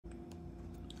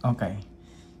Okay,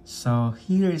 so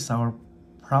here is our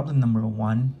problem number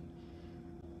 1.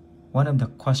 One of the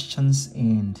questions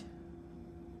in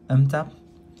MTAP.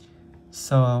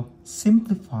 So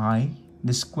simplify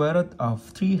the square root of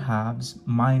 3 halves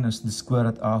minus the square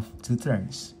root of 2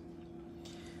 thirds.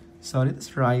 So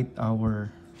let's write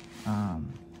our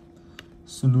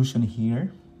solution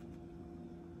here.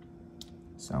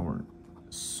 It's our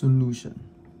solution.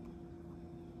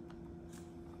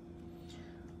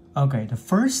 Okay, the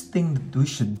first thing that we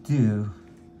should do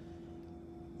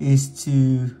is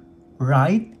to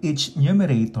write each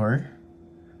numerator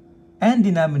and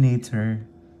denominator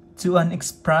to an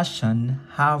expression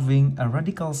having a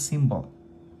radical symbol.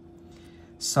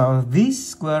 So this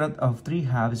square root of 3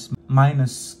 halves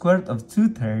minus square root of 2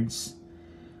 thirds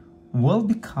will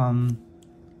become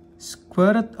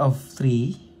square root of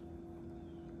 3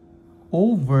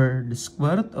 over the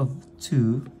square root of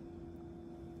 2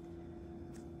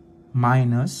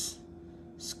 minus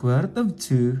square root of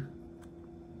 2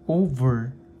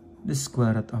 over the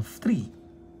square root of 3.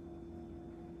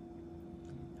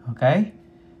 Okay?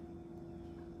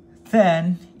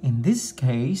 Then, in this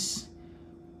case,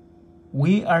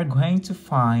 we are going to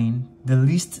find the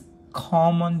least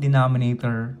common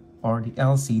denominator, or the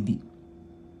LCD.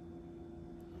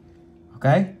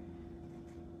 Okay?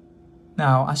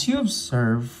 Now, as you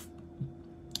observe,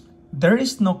 there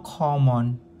is no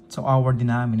common to our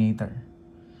denominator.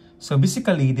 So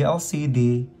basically, the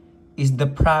LCD is the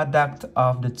product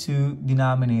of the two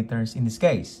denominators in this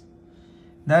case.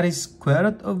 That is square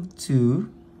root of 2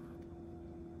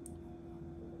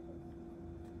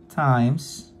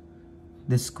 times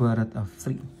the square root of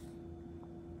 3.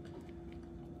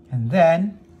 And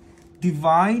then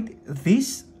divide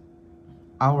this,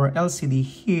 our LCD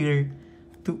here,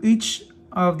 to each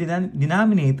of the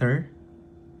denominator,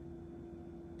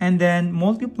 and then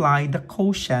multiply the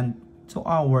quotient to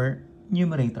our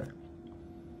numerator.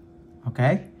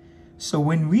 Okay? So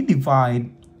when we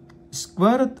divide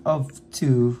square root of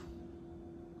 2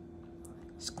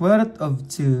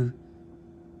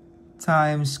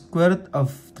 times square root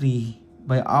of 3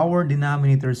 by our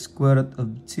denominator square root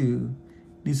of 2,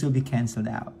 this will be cancelled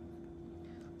out.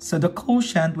 So the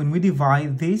quotient, when we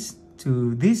divide this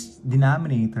to this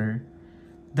denominator,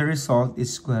 the result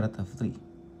is square root of 3.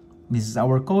 This is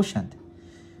our quotient.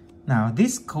 Now,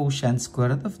 this quotient, square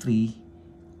root of 3,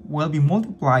 will be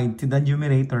multiplied to the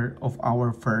numerator of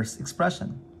our first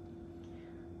expression.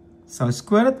 So,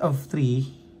 square root of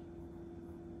 3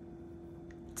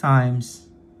 times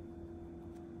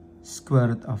square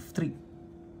root of 3.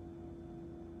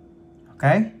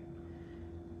 Okay?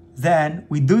 Then,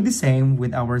 we do the same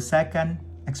with our second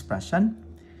expression.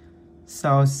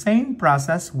 So, same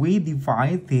process, we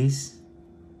divide this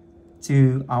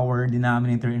to our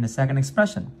denominator in the second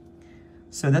expression.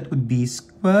 So that would be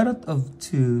square root of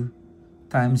 2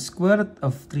 times square root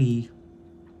of 3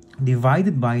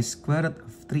 divided by square root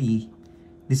of 3.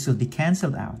 This will be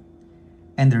cancelled out.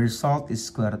 And the result is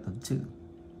square root of 2.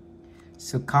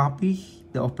 So copy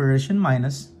the operation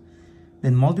minus,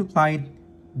 then multiply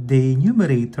the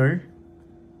numerator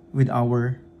with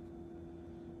our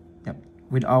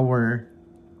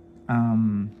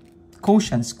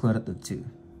quotient square root of 2.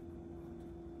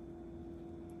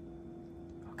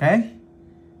 Okay?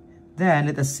 Then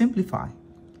let us simplify.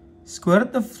 Square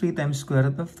root of 3 times square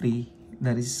root of 3,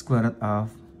 that is square root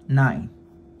of 9.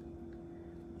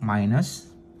 Minus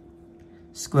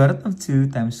square root of 2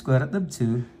 times square root of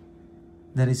 2,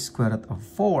 that is square root of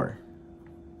 4.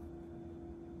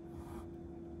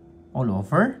 All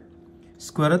over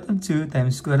square root of 2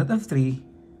 times square root of 3,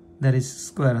 that is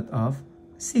square root of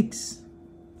 6.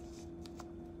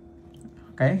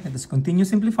 Okay, let us continue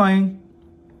simplifying.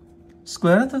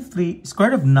 Square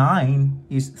root of 9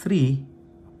 is 3,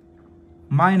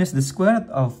 minus the square root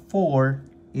of 4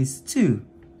 is 2,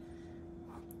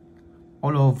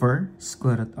 all over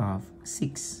square root of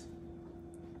 6.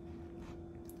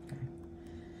 Okay.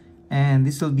 And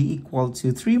this will be equal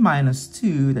to 3 minus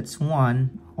 2, that's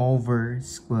 1, over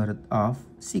square root of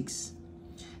 6.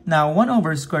 Now, 1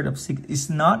 over square root of 6 is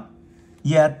not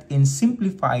yet in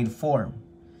simplified form.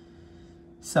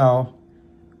 So,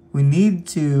 we need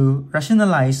to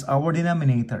rationalize our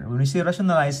denominator. When we say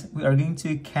rationalize, we are going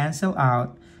to cancel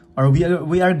out, or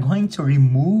we are going to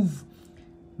remove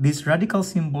this radical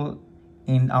symbol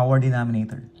in our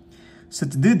denominator. So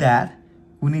to do that,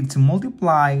 we need to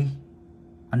multiply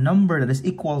a number that is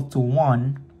equal to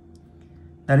 1,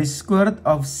 that is square root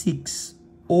of 6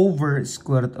 over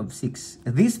square root of 6.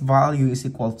 This value is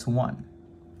equal to 1.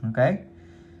 Okay?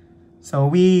 So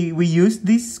we use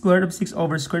this square root of 6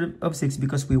 over square root of 6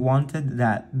 because we wanted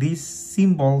that this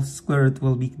symbol square root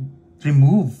will be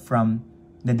remove from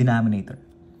the denominator.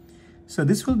 So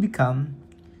this will become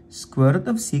square root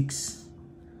of 6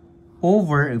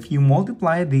 over, if you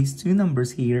multiply these two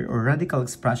numbers here, or radical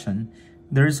expression,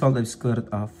 the result of square root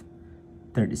of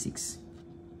 36.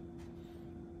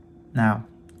 Now,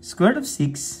 square root of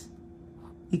 6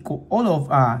 equal,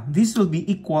 this will be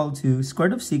equal to square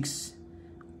root of 6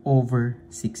 over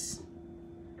 6.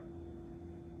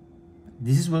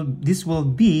 This will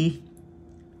be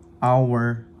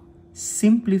our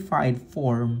simplified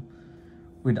form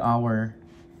with our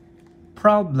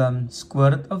problem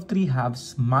square root of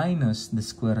 3/2 minus the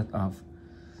square root of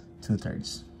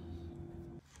 2/3.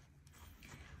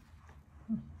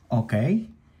 Okay,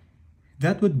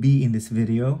 that would be in this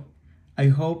video. I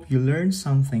hope you learned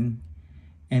something,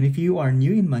 and if you are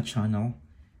new in my channel,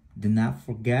 do not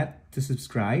forget to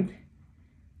subscribe,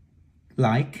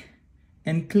 like,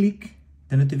 and click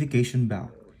the notification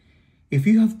bell. If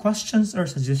you have questions or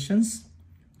suggestions,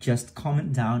 just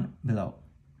comment down below.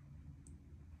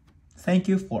 Thank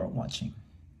you for watching.